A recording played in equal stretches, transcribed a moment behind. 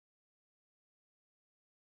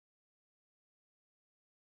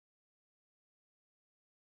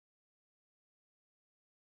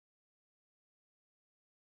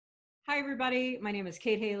Hi, everybody. My name is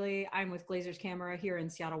Kate Haley. I'm with Glazer's Camera here in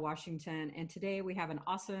Seattle, Washington. And today we have an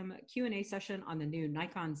awesome Q&A session on the new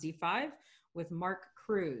Nikon Z5 with Mark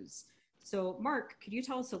Cruz. So Mark, could you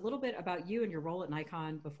tell us a little bit about you and your role at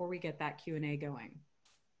Nikon before we get that Q&A going?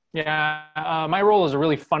 Yeah, my role is a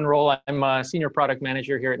really fun role. I'm a senior product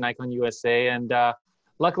manager here at Nikon USA. And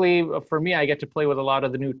luckily for me, I get to play with a lot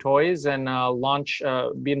of the new toys and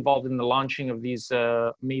be involved in the launching of these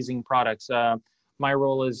amazing products. My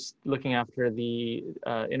role is looking after the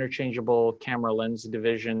interchangeable camera lens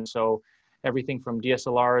division. So everything from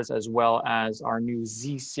DSLRs as well as our new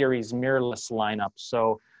Z series mirrorless lineup.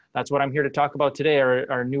 So that's what I'm here to talk about today,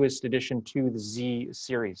 our newest addition to the Z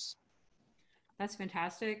series. That's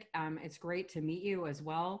fantastic. It's great to meet you as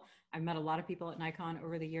well. I've met a lot of people at Nikon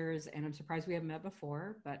over the years, and I'm surprised we haven't met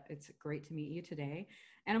before, but it's great to meet you today.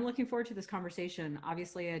 And I'm looking forward to this conversation.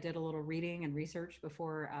 Obviously, I did a little reading and research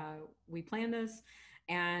before we planned this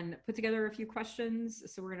and put together a few questions.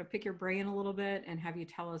 So we're going to pick your brain a little bit and have you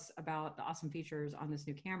tell us about the awesome features on this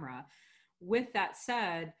new camera. With that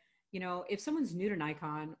said, you know, if someone's new to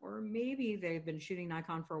Nikon, or maybe they've been shooting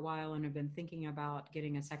Nikon for a while and have been thinking about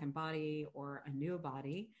getting a second body or a new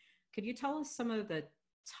body, could you tell us some of the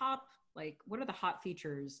top, like, what are the hot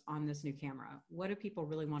features on this new camera? What do people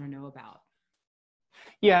really want to know about?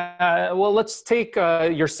 Yeah, well, let's take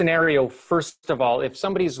your scenario first of all. If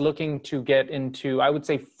somebody's looking to get into, I would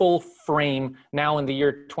say, full frame now in the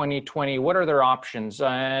year 2020, what are their options?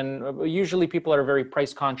 And usually people are very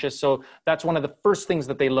price conscious, so that's one of the first things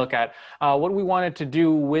that they look at. What we wanted to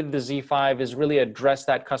do with the Z5 is really address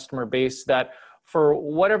that customer base that, for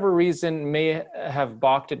whatever reason, may have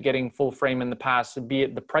balked at getting full frame in the past, be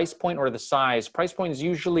it the price point or the size. Price point is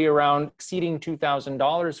usually around exceeding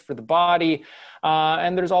 $2,000 for the body.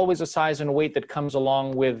 And there's always a size and weight that comes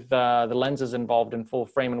along with the lenses involved in full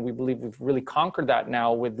frame. And we believe we've really conquered that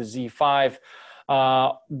now with the Z5.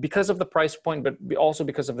 Because of the price point, but also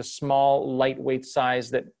because of the small, lightweight size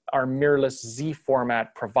that our mirrorless Z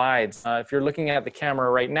format provides. If you're looking at the camera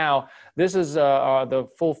right now, this is the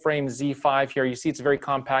full frame Z5 here. You see it's very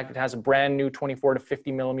compact. It has a brand new 24 to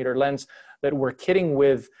 50 millimeter lens that we're kitting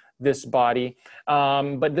with this body.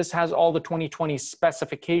 But this has all the 2020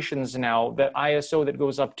 specifications now, that ISO that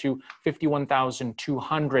goes up to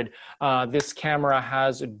 51,200. This camera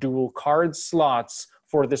has dual card slots.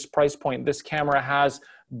 For this price point, this camera has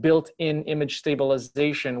built-in image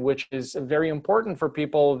stabilization, which is very important for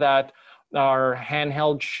people that are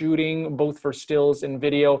handheld shooting, both for stills and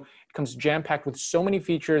video. It comes jam-packed with so many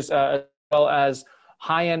features, as well as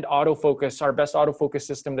high-end autofocus, our best autofocus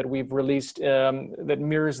system that we've released that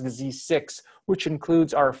mirrors the Z6, which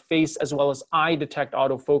includes our face as well as eye detect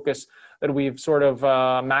autofocus that we've sort of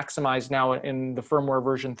maximized now in the firmware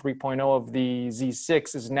version 3.0 of the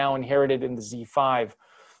Z6 is now inherited in the Z5.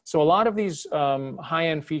 So a lot of these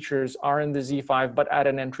high-end features are in the Z5, but at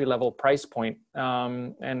an entry-level price point.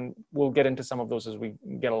 And we'll get into some of those as we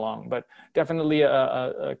get along. But definitely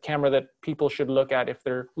a camera that people should look at if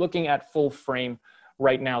they're looking at full frame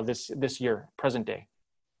right now, this year, present day.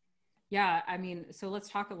 Yeah, I mean, so let's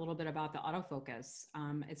talk a little bit about the autofocus.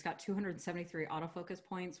 It's got 273 autofocus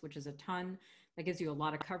points, which is a ton. That gives you a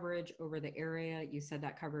lot of coverage over the area. You said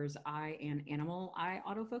that covers eye and animal eye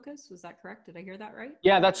autofocus. Was that correct? Did I hear that right?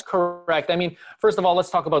 Yeah, that's correct. I mean, first of all, let's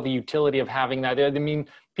talk about the utility of having that. I mean,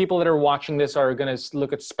 people that are watching this are going to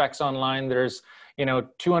look at specs online. There's,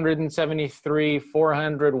 273,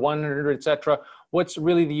 400, 100, etc. What's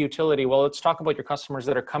really the utility? Well, let's talk about your customers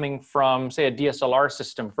that are coming from, say, a DSLR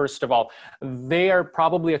system. First of all, they are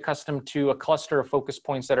probably accustomed to a cluster of focus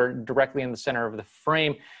points that are directly in the center of the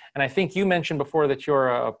frame. And I think you mentioned before that you're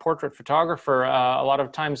a portrait photographer. A lot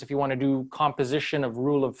of times, if you want to do composition of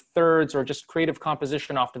rule of thirds or just creative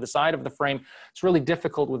composition off to the side of the frame, it's really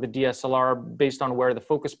difficult with the DSLR based on where the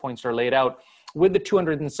focus points are laid out. With the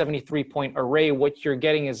 273 point array, what you're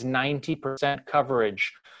getting is 90%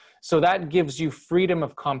 coverage. So that gives you freedom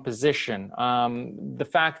of composition. The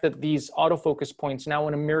fact that these autofocus points now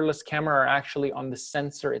in a mirrorless camera are actually on the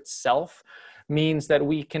sensor itself means that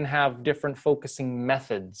we can have different focusing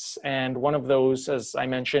methods. And one of those, as I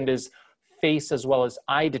mentioned, is face as well as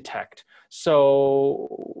eye detect.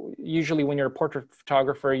 So usually when you're a portrait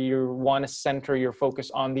photographer, you want to center your focus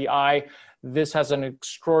on the eye. This has an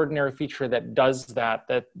extraordinary feature that does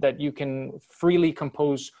that you can freely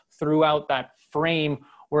compose throughout that frame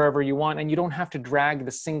wherever you want, and you don't have to drag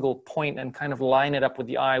the single point and kind of line it up with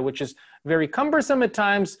the eye, which is very cumbersome at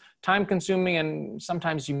times, time consuming, and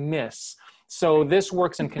sometimes you miss. So this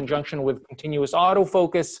works in conjunction with continuous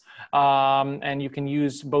autofocus, and you can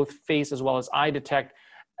use both face as well as eye detect.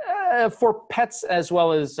 For pets as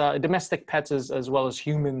well as domestic pets as well as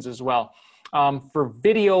humans as well. For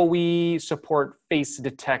video, we support face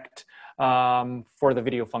detect for the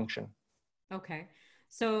video function. Okay.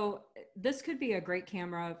 So this could be a great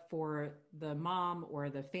camera for the mom or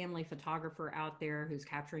the family photographer out there who's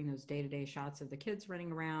capturing those day-to-day shots of the kids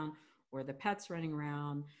running around or the pets running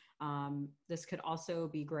around. This could also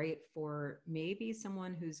be great for maybe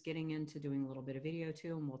someone who's getting into doing a little bit of video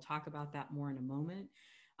too, and we'll talk about that more in a moment.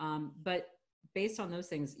 But based on those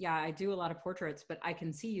things, yeah, I do a lot of portraits, but I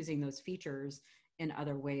can see using those features in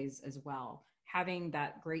other ways as well. Having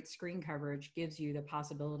that great screen coverage gives you the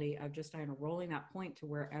possibility of just kind of rolling that point to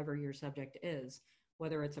wherever your subject is,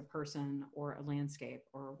 whether it's a person or a landscape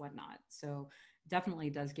or whatnot. So definitely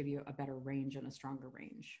does give you a better range and a stronger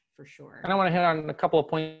range for sure. And I want to hit on a couple of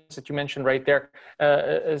points that you mentioned right there,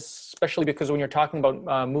 especially because when you're talking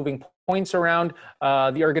about moving points around,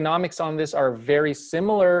 the ergonomics on this are very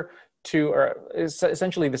similar to, or is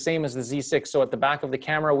essentially the same as the Z6. So at the back of the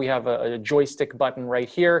camera, we have a joystick button right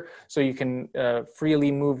here. So you can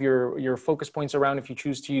freely move your focus points around if you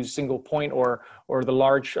choose to use single point or the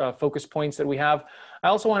large focus points that we have. I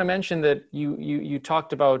also want to mention that you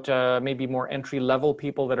talked about maybe more entry-level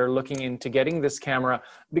people that are looking into getting this camera.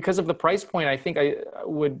 Because of the price point, I think I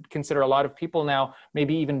would consider a lot of people now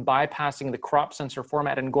maybe even bypassing the crop sensor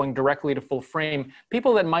format and going directly to full frame.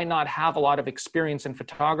 People that might not have a lot of experience in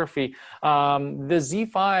photography, the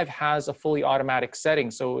Z5 has a fully automatic setting.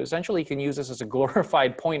 So essentially you can use this as a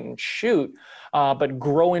glorified point and shoot, but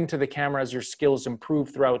grow into the camera as your skills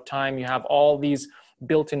improve throughout time. You have all these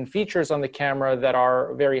built-in features on the camera that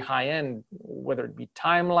are very high-end, whether it be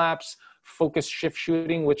time-lapse, focus shift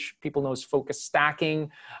shooting, which people know as focus stacking,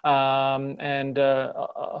 and a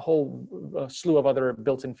whole slew of other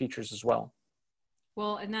built-in features as well.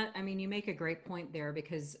 Well, and that, I mean, you make a great point there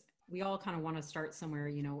because we all kind of want to start somewhere.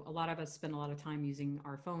 You know, a lot of us spend a lot of time using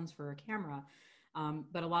our phones for a camera.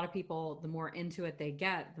 But a lot of people, the more into it they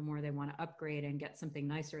get, the more they want to upgrade and get something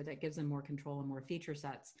nicer that gives them more control and more feature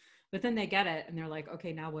sets. But then they get it and they're like,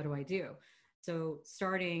 okay, now what do I do? So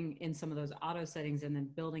starting in some of those auto settings and then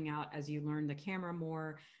building out as you learn the camera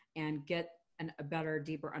more and get a better,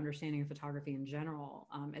 deeper understanding of photography in general,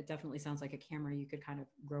 it definitely sounds like a camera you could kind of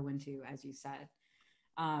grow into, as you said.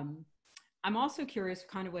 I'm also curious,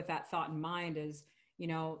 kind of with that thought in mind, is, you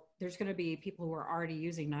know, there's going to be people who are already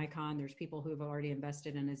using Nikon. There's people who have already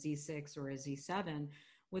invested in a Z6 or a Z7.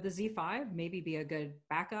 Would the Z5 maybe be a good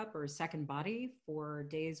backup or second body for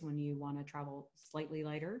days when you want to travel slightly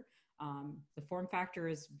lighter? The form factor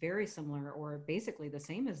is very similar or basically the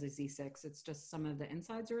same as the Z6. It's just some of the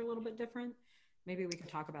insides are a little bit different. Maybe we could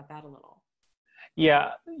talk about that a little.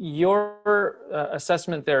 Yeah, your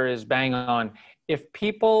assessment there is bang on. If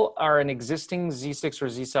people are an existing Z6 or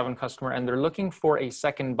Z7 customer and they're looking for a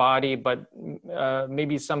second body, but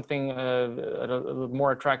maybe something at a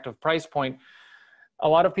more attractive price point, a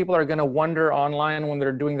lot of people are going to wonder online when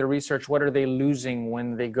they're doing the research, what are they losing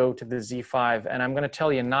when they go to the Z5? And I'm going to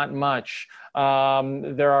tell you, not much.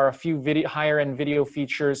 There are a few higher end video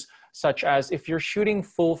features, such as if you're shooting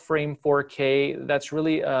full frame 4K, that's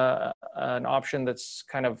really an option that's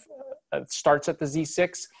kind of starts at the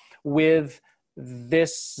Z6. With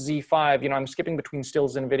this Z5, you know, I'm skipping between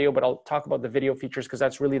stills and video, but I'll talk about the video features because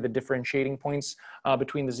that's really the differentiating points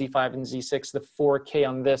between the Z5 and Z6. The 4K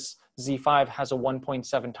on this Z5 has a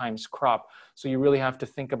 1.7 times crop. So you really have to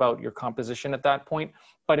think about your composition at that point.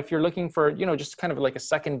 But if you're looking for, you know, just kind of like a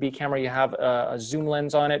second B camera, you have a zoom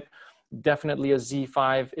lens on it, definitely a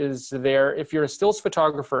Z5 is there. If you're a stills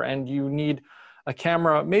photographer and you need a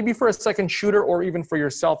camera, maybe for a second shooter or even for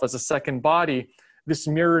yourself as a second body, this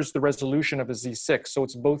mirrors the resolution of a Z6. So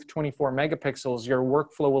it's both 24 megapixels. Your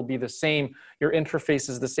workflow will be the same. Your interface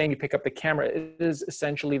is the same. You pick up the camera. It is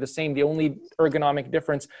essentially the same. The only ergonomic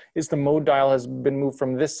difference is the mode dial has been moved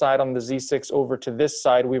from this side on the Z6 over to this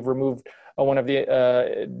side. We've removed one of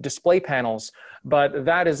the display panels, but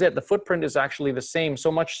that is it. The footprint is actually the same,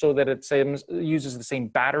 so much so that it uses the same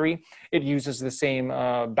battery. It uses the same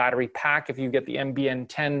battery pack if you get the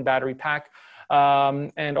MBN10 battery pack.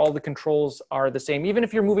 And all the controls are the same. Even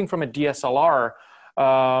if you're moving from a DSLR,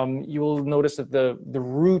 you will notice that the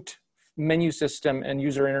root menu system and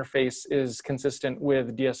user interface is consistent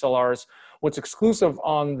with DSLRs. What's exclusive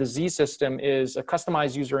on the Z system is a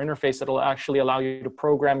customized user interface that will actually allow you to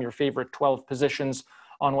program your favorite 12 positions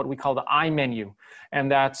on what we call the I menu.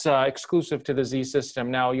 And that's exclusive to the Z system.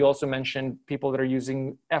 Now, you also mentioned people that are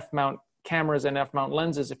using F-mount cameras and F-mount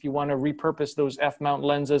lenses. If you want to repurpose those F-mount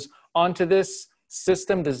lenses onto this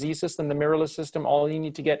system, the Z system, the mirrorless system, all you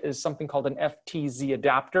need to get is something called an FTZ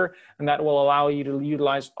adapter, and that will allow you to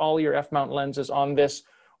utilize all your F-mount lenses on this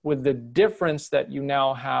with the difference that you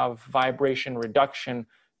now have vibration reduction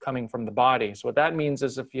coming from the body. So what that means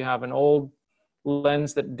is if you have an old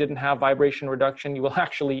lens that didn't have vibration reduction, you will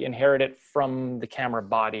actually inherit it from the camera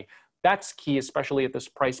body. That's key, especially at this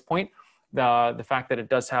price point, the fact that it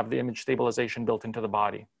does have the image stabilization built into the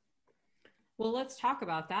body. Well, let's talk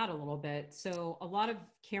about that a little bit. So a lot of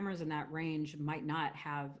cameras in that range might not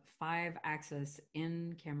have 5-axis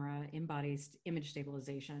in-camera, in-body image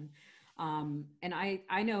stabilization. And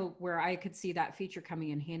I know where I could see that feature coming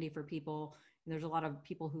in handy for people. There's a lot of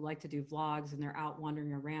people who like to do vlogs and they're out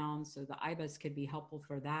wandering around. So the IBIS could be helpful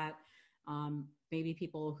for that. Maybe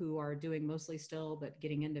people who are doing mostly still, but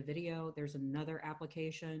getting into video, there's another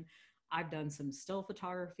application. I've done some still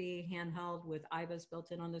photography handheld with IBIS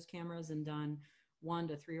built in on those cameras and done 1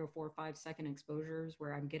 to 3 or 4 or 5 second exposures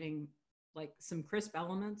where I'm getting like some crisp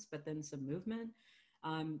elements, but then some movement.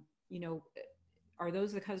 You know, are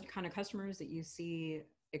those the kind of customers that you see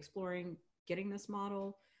exploring getting this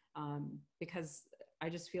model? Because I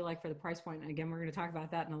just feel like for the price point, and again, we're going to talk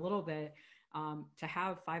about that in a little bit, to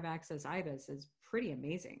have 5-axis IBIS is pretty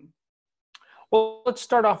amazing. Well, let's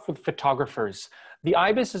start off with photographers. The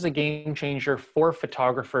IBIS is a game changer for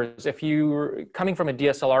photographers. If you're coming from a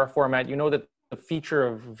DSLR format, you know that the feature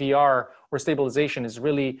of VR or stabilization is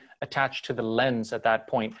really attached to the lens at that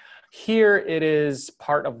point. Here it is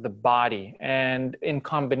part of the body. And in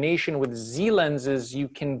combination with Z lenses, you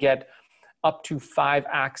can get up to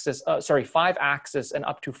 5-axis and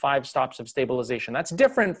up to 5 stops of stabilization. That's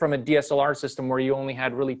different from a DSLR system where you only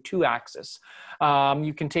had really 2-axis.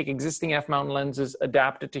 You can take existing f-mount lenses,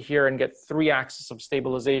 adapt it to here and get 3-axis of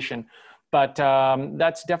stabilization. But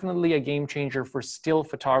that's definitely a game changer for still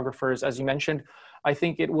photographers. As you mentioned, I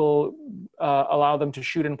think it will allow them to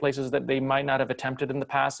shoot in places that they might not have attempted in the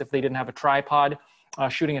past if they didn't have a tripod.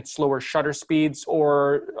 Shooting at slower shutter speeds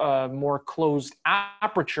or more closed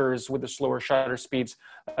apertures with the slower shutter speeds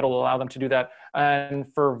that'll allow them to do that. And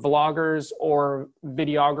for vloggers or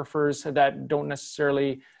videographers that don't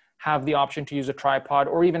necessarily have the option to use a tripod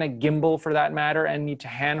or even a gimbal for that matter and need to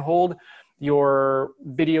handhold, your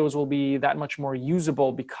videos will be that much more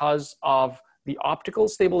usable because of the optical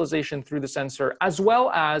stabilization through the sensor, as well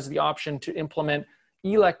as the option to implement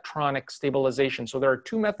electronic stabilization. So there are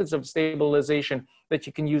 2 methods of stabilization that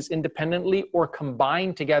you can use independently or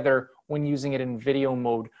combine together when using it in video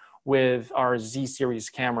mode with our Z series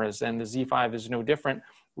cameras. And the Z5 is no different.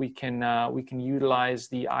 We can utilize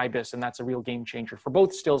the IBIS, and that's a real game changer for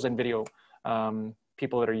both stills and video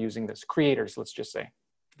people that are using this, creators, let's just say.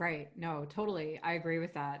 Right. No, totally. I agree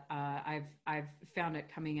with that. I've found it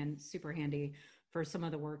coming in super handy for some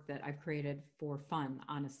of the work that I've created for fun,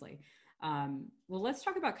 honestly. Well, let's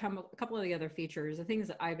talk about a couple of the other features, the things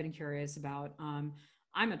that I've been curious about.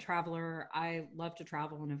 I'm a traveler. I love to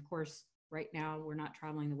travel. And of course, right now we're not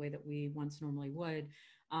traveling the way that we once normally would.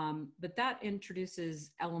 But that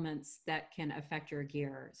introduces elements that can affect your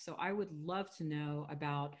gear. So I would love to know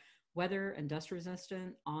about weather and dust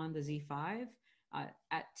resistant on the Z5.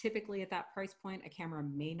 Typically at that price point, a camera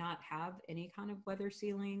may not have any kind of weather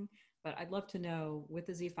sealing, but I'd love to know with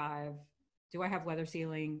the Z5, do I have weather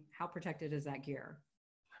sealing? How protected is that gear?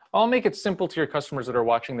 I'll make it simple to your customers that are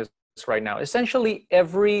watching this right now. Essentially,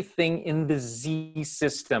 everything in the Z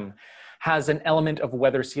system has an element of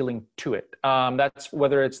weather sealing to it. That's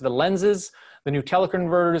whether it's the lenses, the new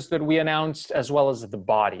teleconverters that we announced, as well as the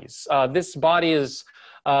bodies. This body is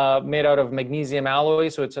made out of magnesium alloy,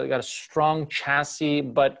 so it's got a strong chassis,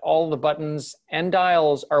 but all the buttons and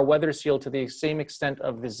dials are weather sealed to the same extent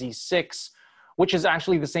of the Z6, which is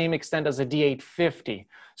actually the same extent as a D850.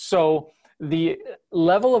 So the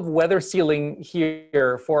level of weather sealing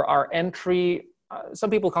here for our entry, some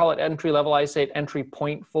people call it entry level, I say entry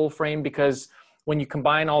point full frame, because when you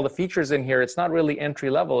combine all the features in here, it's not really entry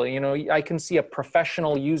level. You know, I can see a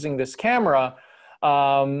professional using this camera,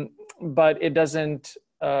 but it doesn't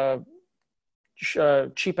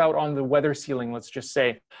cheap out on the weather sealing, let's just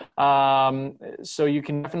say. So you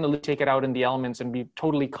can definitely take it out in the elements and be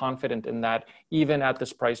totally confident in that, even at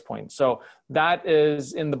this price point. So that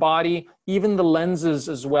is in the body. Even the lenses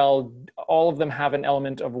as well, all of them have an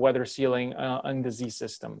element of weather sealing in the Z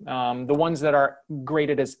system. The ones that are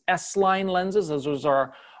graded as S-line lenses, those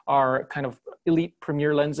are kind of elite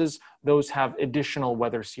premier lenses, those have additional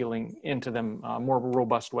weather sealing into them, more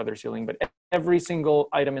robust weather sealing, but every single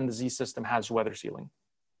item in the Z system has weather sealing.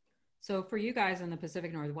 So for you guys in the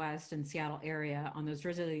Pacific Northwest and Seattle area on those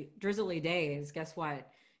drizzly days, guess what?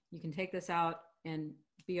 You can take this out and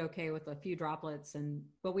be okay with a few droplets.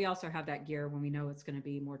 But we also have that gear when we know it's going to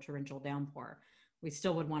be more torrential downpour. We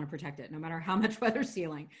still would want to protect it no matter how much weather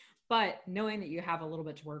sealing, but knowing that you have a little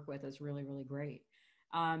bit to work with is really, really great.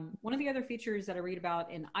 One of the other features that I read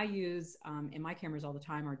about and I use in my cameras all the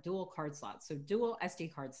time are dual card slots. So dual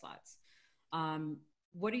SD card slots.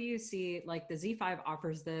 What do you see? Like the Z5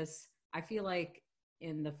 offers this. I feel like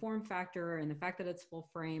in the form factor and the fact that it's full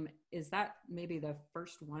frame, is that maybe the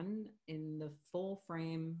first one in the full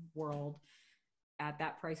frame world at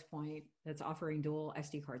that price point that's offering dual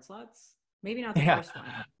SD card slots? Maybe not the Yeah. first one,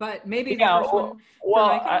 but maybe the Yeah. first one for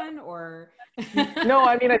Nikon or. No,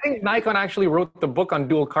 I mean, I think Nikon actually wrote the book on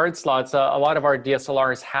dual card slots. A lot of our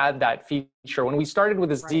DSLRs had that feature. When we started with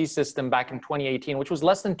the Z system back in 2018, which was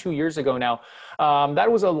less than 2 years ago now,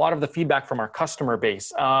 that was a lot of the feedback from our customer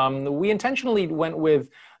base. We intentionally went with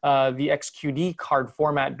the XQD card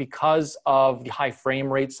format because of the high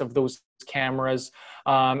frame rates of those cameras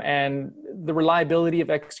and the reliability of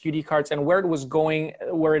XQD cards and where it was going,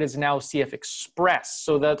 where it is now CF Express.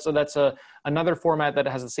 So that's another format that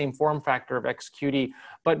has the same form factor of XQD.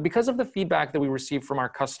 But because of the feedback that we received from our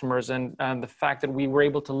customers and the fact that we were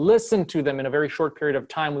able to listen to them in a very short period of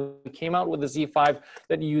time, we came out with a Z5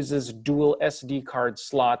 that uses dual SD card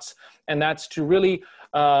slots. And that's to really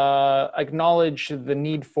acknowledge the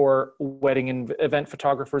need for wedding and event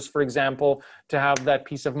photographers, for example, to have that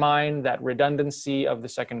peace of mind, that redundancy of the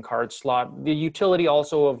second card slot, the utility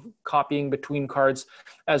also of copying between cards,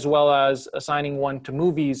 as well as assigning one to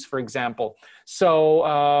movies, for example.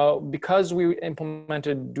 So because we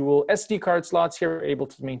implemented dual SD card slots here, we're able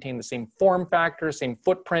to maintain the same form factor, same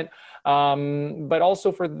footprint, but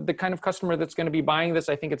also for the kind of customer that's going to be buying this,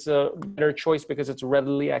 I think it's a better choice because it's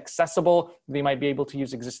readily accessible. They might be able to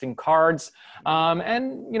use existing cards,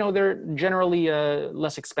 and they're generally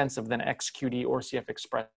less expensive than XQD or CF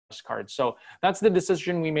Express cards. So that's the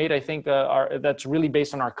decision we made. I think that's really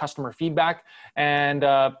based on our customer feedback and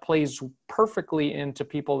plays perfectly into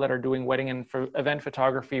people that are doing wedding and event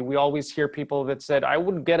photography. We always hear people that said, I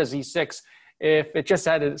would get a Z6 if it just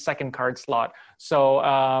had a second card slot.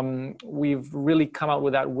 So we've really come out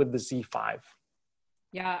with that with the Z5.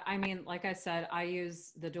 Yeah, I mean, like I said, I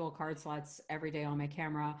use the dual card slots every day on my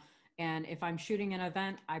camera. And if I'm shooting an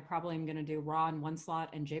event, I probably am going to do RAW in one slot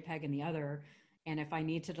and JPEG in the other. And if I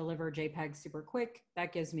need to deliver JPEG super quick,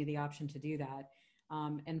 that gives me the option to do that.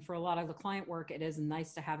 And for a lot of the client work, it is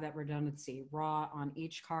nice to have that redundancy, RAW on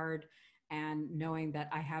each card, and knowing that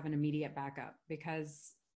I have an immediate backup,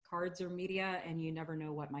 because cards are media and you never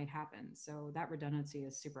know what might happen. So that redundancy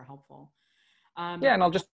is super helpful. Yeah, and I'll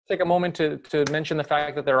just take a moment to mention the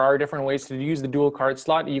fact that there are different ways to use the dual card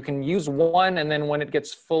slot. You can use one, and then when it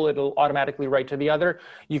gets full, it'll automatically write to the other.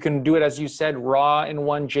 You can do it, as you said, RAW in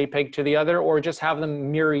one, JPEG to the other, or just have them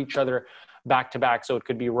mirror each other back to back. So it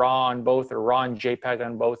could be RAW on both or RAW and JPEG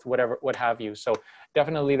on both, whatever, what have you. So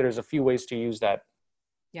definitely there's a few ways to use that.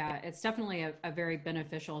 Yeah, it's definitely a very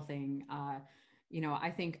beneficial thing. I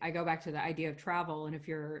think I go back to the idea of travel, and if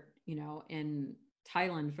you're, in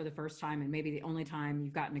Thailand for the first time and maybe the only time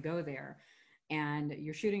you've gotten to go there, and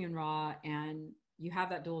you're shooting in RAW and you have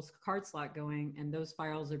that dual card slot going and those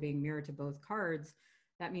files are being mirrored to both cards,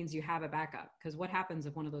 that means you have a backup, because what happens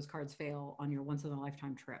if one of those cards fail on your once in a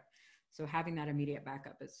lifetime trip? So having that immediate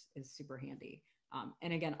backup is super handy.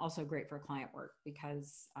 And again, also great for client work,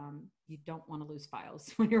 because you don't want to lose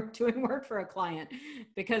files when you're doing work for a client,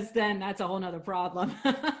 because then that's a whole nother problem.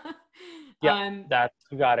 Yeah,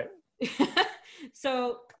 you got it.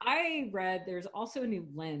 So I read there's also a new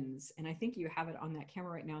lens, and I think you have it on that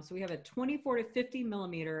camera right now. So we have a 24 to 50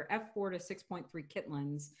 millimeter f4 to 6.3 kit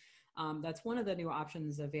lens. That's one of the new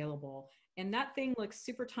options available. And that thing looks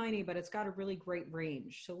super tiny, but it's got a really great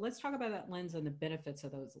range. So let's talk about that lens and the benefits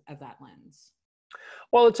of that lens.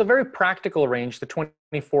 Well, it's a very practical range, the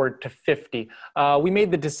 24 to 50. We made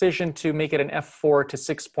the decision to make it an f4 to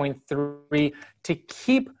 6.3 to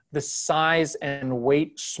keep the size and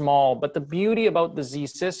weight small. But the beauty about the Z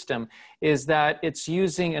system is that it's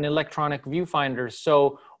using an electronic viewfinder.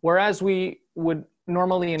 So whereas we would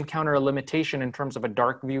normally encounter a limitation in terms of a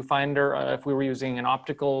dark viewfinder, if we were using an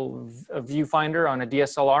optical viewfinder on a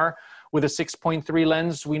DSLR, with a 6.3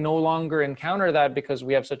 lens, we no longer encounter that because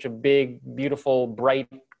we have such a big, beautiful, bright,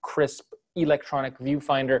 crisp electronic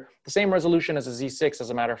viewfinder, the same resolution as a Z6, as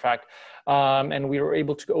a matter of fact, and we were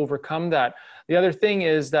able to overcome that. The other thing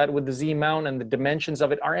is that with the Z mount and the dimensions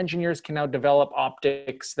of it, our engineers can now develop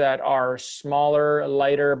optics that are smaller,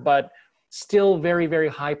 lighter, but still very, very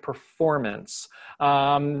high performance.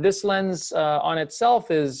 This lens on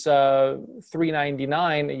itself is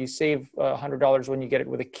 $399. You save $100 when you get it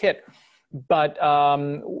with a kit. But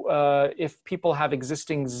if people have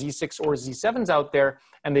existing Z6 or Z7s out there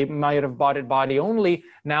and they might have bought it body only,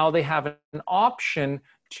 now they have an option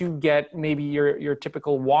to get maybe your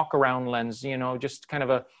typical walk around lens, just kind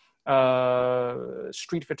of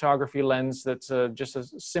street photography lens that's just a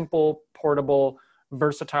simple, portable,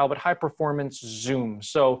 versatile, but high performance zoom.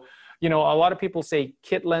 So, you know, a lot of people say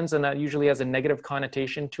kit lens, and that usually has a negative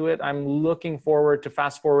connotation to it. I'm looking forward to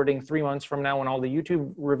fast forwarding 3 months from now when all the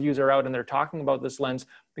YouTube reviews are out and they're talking about this lens,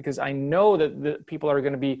 because I know that the people are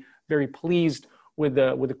going to be very pleased with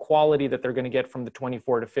the quality that they're going to get from the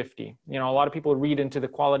 24 to 50. You know, a lot of people read into the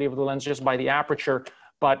quality of the lens just by the aperture,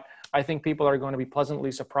 but I think people are going to be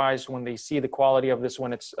pleasantly surprised when they see the quality of this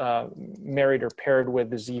when it's married or paired with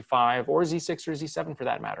the Z5 or Z6 or Z7 for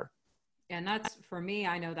that matter. And that's, for me,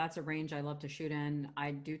 I know that's a range I love to shoot in.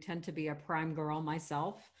 I do tend to be a prime girl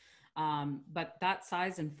myself. But that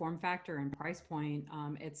size and form factor and price point,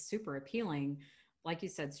 it's super appealing. Like you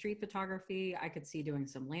said, street photography, I could see doing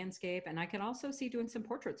some landscape, and I could also see doing some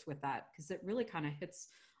portraits with that, because it really kind of hits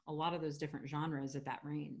a lot of those different genres at that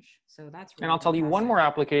range. So that's really And I'll tell you one more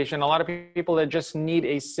application. A lot of people that just need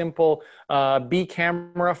a simple B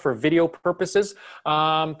camera for video purposes.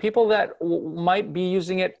 People that might be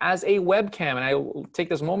using it as a webcam. And I will take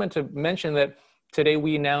this moment to mention that today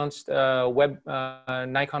we announced Nikon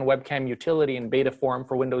webcam utility in beta form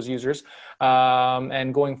for Windows users.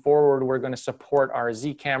 And going forward, we're going to support our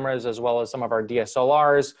Z cameras as well as some of our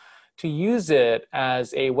DSLRs to use it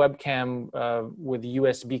as a webcam with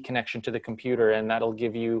USB connection to the computer. And that'll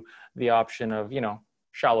give you the option of, you know,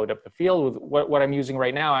 shallow depth of field with what I'm using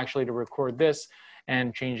right now actually to record this,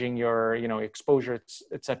 and changing your, you know, exposure,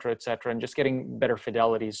 et cetera, and just getting better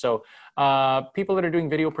fidelity. So people that are doing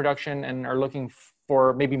video production and are looking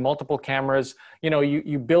for maybe multiple cameras, you know,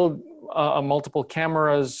 you build multiple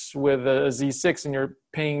cameras with a Z6 and you're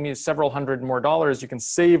paying me several hundred more dollars. You can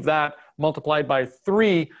save that multiplied by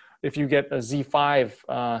 3 if you get a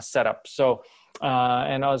Z5 setup. So,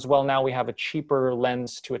 and as well, now we have a cheaper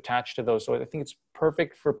lens to attach to those. So I think it's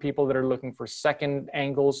perfect for people that are looking for second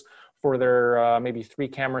angles for their maybe 3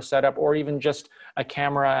 camera setup, or even just a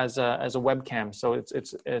camera as a webcam. So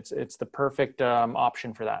it's the perfect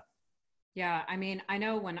option for that. Yeah, I mean, I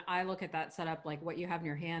know when I look at that setup, like what you have in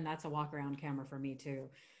your hand, that's a walk around camera for me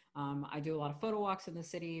too. I do a lot of photo walks in the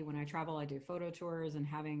city. When I travel, I do photo tours, and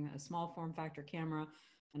having a small form factor camera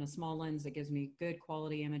and a small lens that gives me good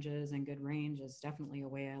quality images and good range is definitely a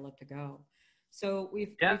way I look to go. So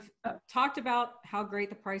we've talked about how great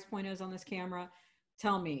the price point is on this camera.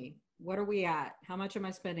 Tell me, what are we at? How much am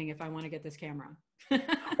I spending if I want to get this camera?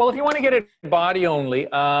 Well, if you want to get it body only,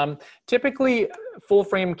 typically full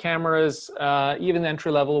frame cameras, even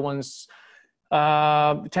entry-level ones,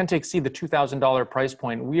 tend to exceed the $2,000 price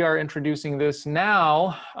point. We are introducing this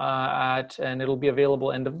now and it'll be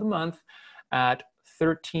available end of the month at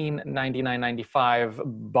 $1399.95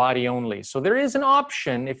 body only. So there is an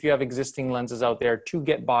option if you have existing lenses out there to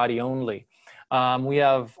get body only. We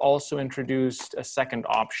have also introduced a second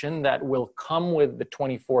option that will come with the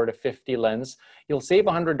 24 to 50 lens. You'll save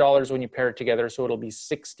 $100 when you pair it together, so it'll be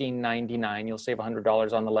 $1699. You'll save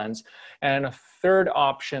 $100 on the lens. And a third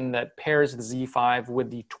option that pairs the Z5 with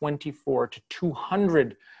the 24 to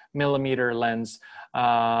 200 millimeter lens.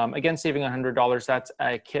 Again, saving $100. That's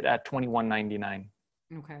a kit at $2199.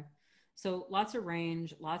 Okay, so lots of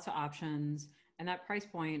range, lots of options. And that price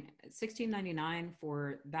point, $1699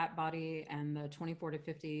 for that body and the 24 to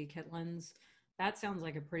 50 kit lens, that sounds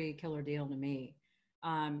like a pretty killer deal to me.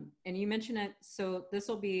 And you mentioned it, so this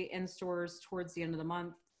will be in stores towards the end of the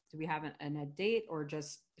month. Do we have a date, or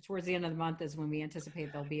just towards the end of the month is when we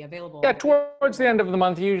anticipate they'll be available? Yeah, towards the end of the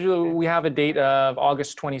month. Usually we have a date of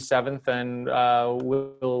August 27th, and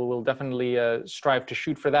we'll definitely strive to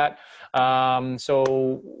shoot for that.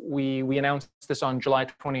 So we announced this on July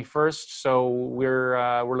 21st. So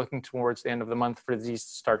we're looking towards the end of the month for these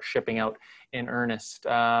to start shipping out in earnest.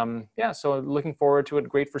 Yeah, so looking forward to it.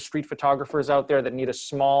 Great for street photographers out there that need a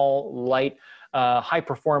small, light, high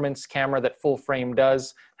performance camera that full frame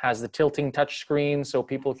does. Has the tilting touch screen so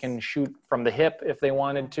people can shoot from the hip if they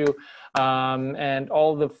wanted to, and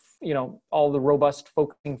all the robust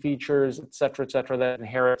focusing features, et cetera, that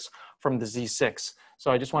inherits from the Z6. So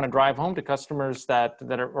I just want to drive home to customers that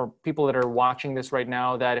are, or people that are watching this right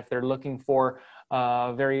now, that if they're looking for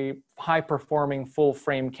a very high performing full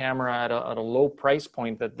frame camera at a low price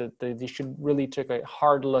point, that they should really take a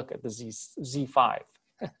hard look at the Z5.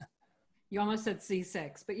 You almost said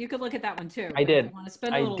Z6, but you could look at that one too. I did. If you want to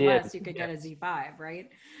spend a little less, you could get a Z5, right?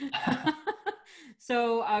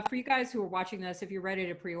 So for you guys who are watching this, if you're ready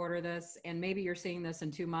to pre-order this, and maybe you're seeing this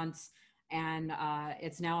in 2 months and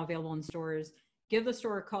it's now available in stores, give the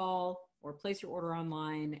store a call or place your order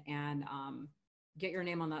online and get your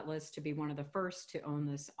name on that list to be one of the first to own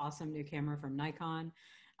this awesome new camera from Nikon.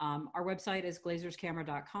 Our website is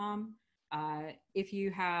glazerscamera.com. If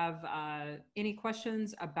you have any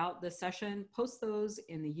questions about this session, post those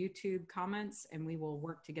in the YouTube comments and we will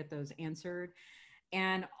work to get those answered.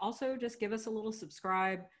 And also just give us a little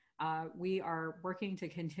subscribe. We are working to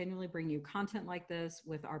continually bring you content like this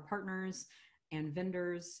with our partners and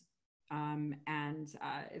vendors.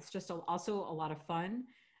 It's just also a lot of fun.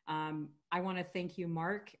 I want to thank you,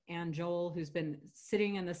 Mark and Joel, who's been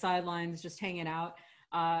sitting in the sidelines just hanging out,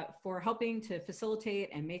 for helping to facilitate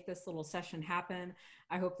and make this little session happen.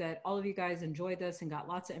 I hope that all of you guys enjoyed this and got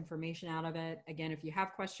lots of information out of it. Again, if you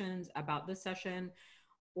have questions about this session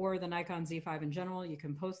or the Nikon Z5 in general, you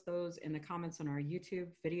can post those in the comments on our YouTube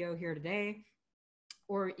video here today,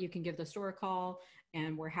 or you can give the store a call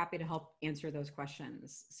and we're happy to help answer those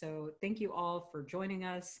questions. So thank you all for joining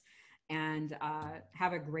us and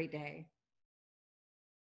have a great day.